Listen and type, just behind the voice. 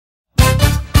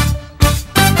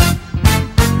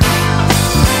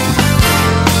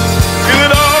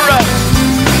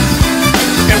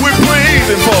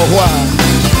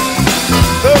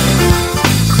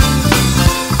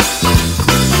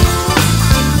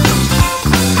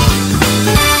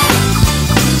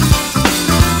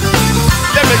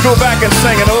go back and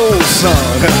sing an old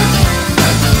song.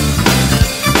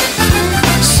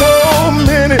 So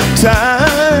many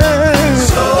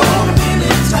times,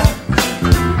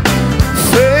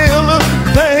 fail to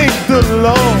thank the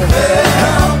Lord.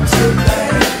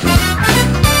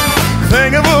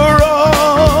 Thank Him for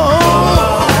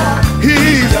all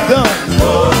He's done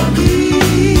for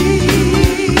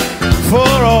me,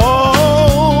 for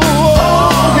all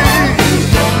He's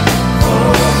done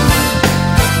for me.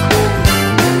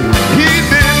 He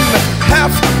didn't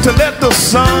have to let the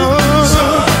sun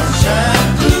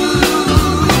shine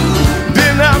through,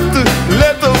 didn't have to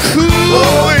let the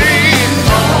cool wind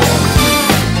blow.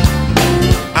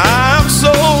 I'm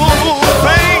so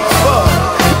thankful,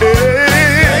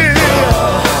 yeah,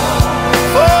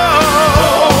 for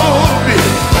me.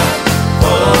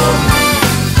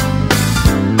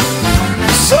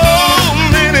 So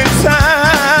many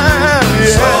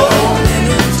times,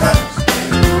 yeah,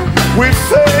 we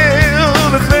fail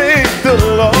to thank the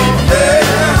Lord.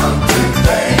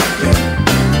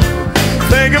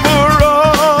 Thank Him for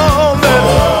all that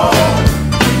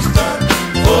He's done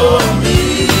for me,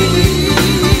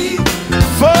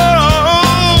 for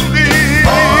all He's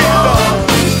done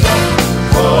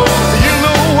for me. You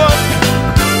know what?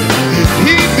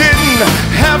 He didn't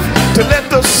have to let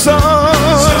the sun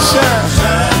shine,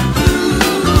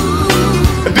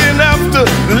 didn't have to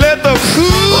let the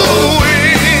cool wind.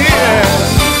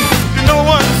 You know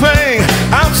one thing,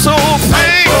 I'm so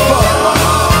thankful.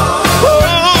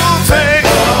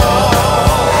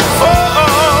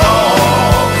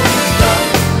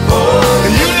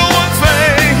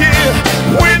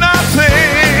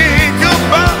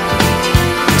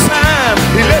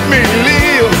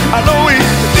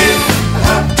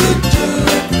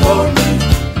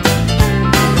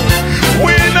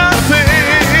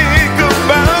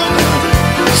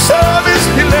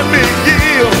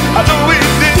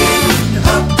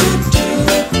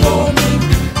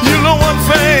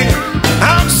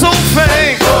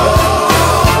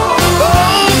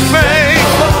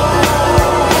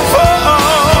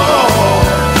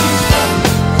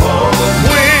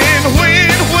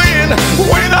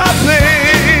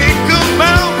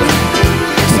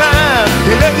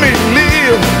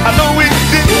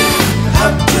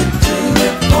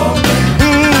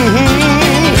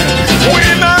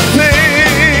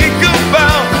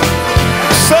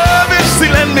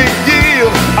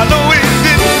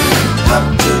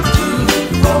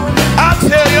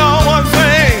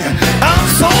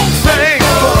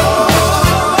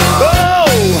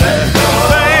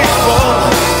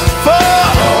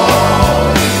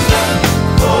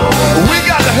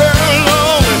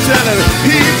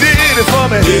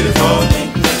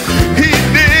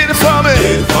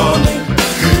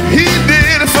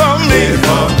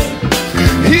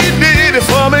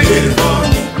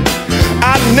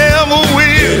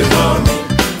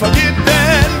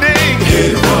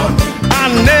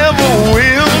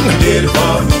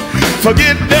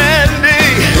 Forget that day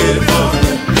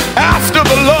after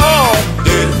the Lord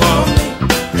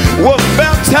was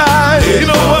baptized. You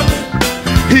know what?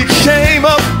 He came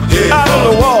up out of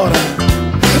the water,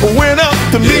 went up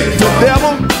to meet the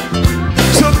devil,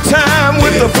 took time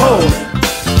with the poor,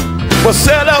 was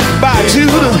set up by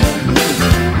Judah,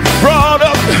 brought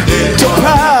up to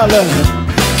Pilate,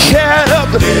 carried up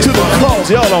to the cross.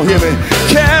 Y'all don't hear me.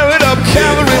 Carried up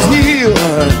Calvary's hill,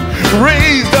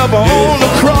 raised up on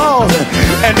the cross,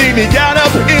 and then He got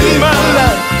up in my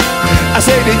life. I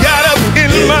said He got up in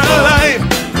my life.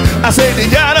 I said He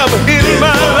got up in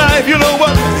my life. You know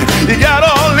what? He got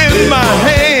all in my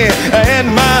hand,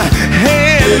 and my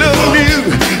hand looked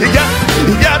new. He got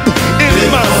in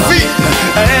my feet,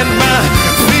 and my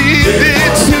feet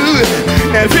did too.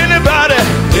 And if anybody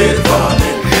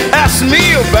ask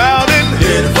me about it,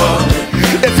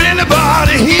 if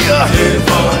anybody here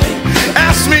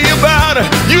ask me about it,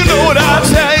 you know what I'll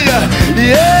tell you.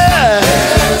 Yeah,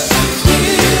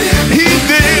 He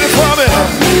did it for me.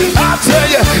 I'll tell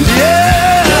you,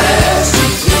 yeah,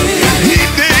 He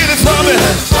did it for me.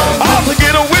 I'll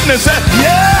get a witness that,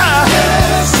 yeah,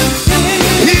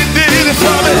 He did it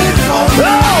for me. Oh,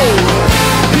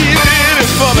 He did it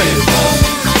for me.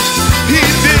 He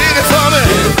did it for me.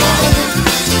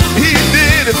 He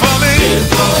did it for me.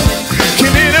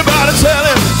 Can anybody tell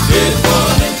Him?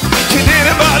 Can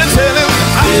anybody tell Him?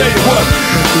 I tell you what,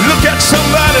 look at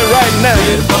somebody right now.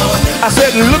 I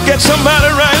said, look at somebody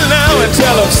right now and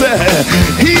tell them, say,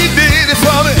 He did it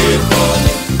for me.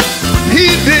 He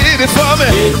did it for me.